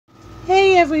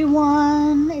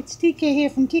everyone, it's TK here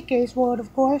from TK's World,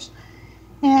 of course,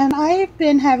 and I've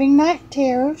been having night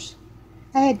terrors.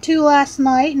 I had 2 last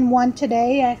night and 1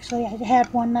 today. Actually, I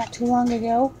had 1 not too long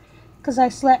ago because I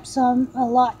slept a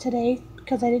lot today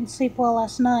because I didn't sleep well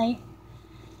last night.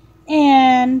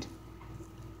 And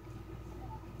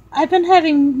I've been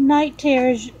having night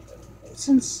terrors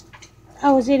since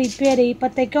I was itty bitty,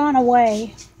 but they've gone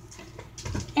away.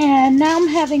 And now I'm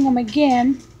having them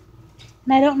again.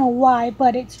 And I don't know why,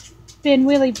 but it's been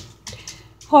really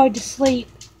hard to sleep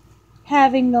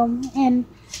having them. And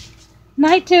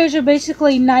night terrors are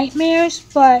basically nightmares,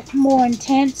 but more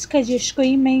intense because you're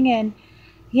screaming and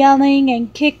yelling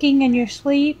and kicking in your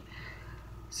sleep.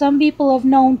 Some people have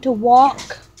known to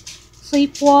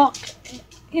sleepwalk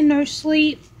in their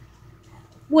sleep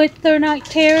with their night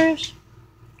terrors,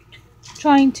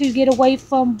 trying to get away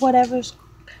from whatever's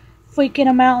freaking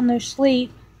them out in their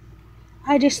sleep.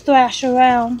 I just thrash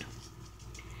around,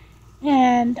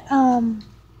 and I'm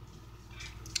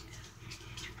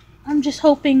just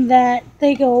hoping that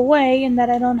they go away and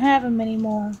that I don't have them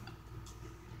anymore,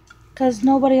 because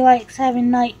nobody likes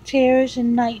having night terrors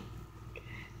and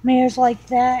nightmares like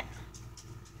that,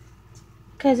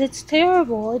 because it's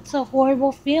terrible. It's a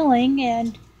horrible feeling,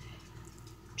 and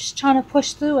just trying to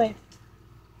push through it.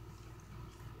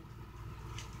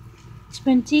 It's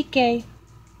been TK.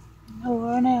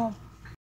 Over and out.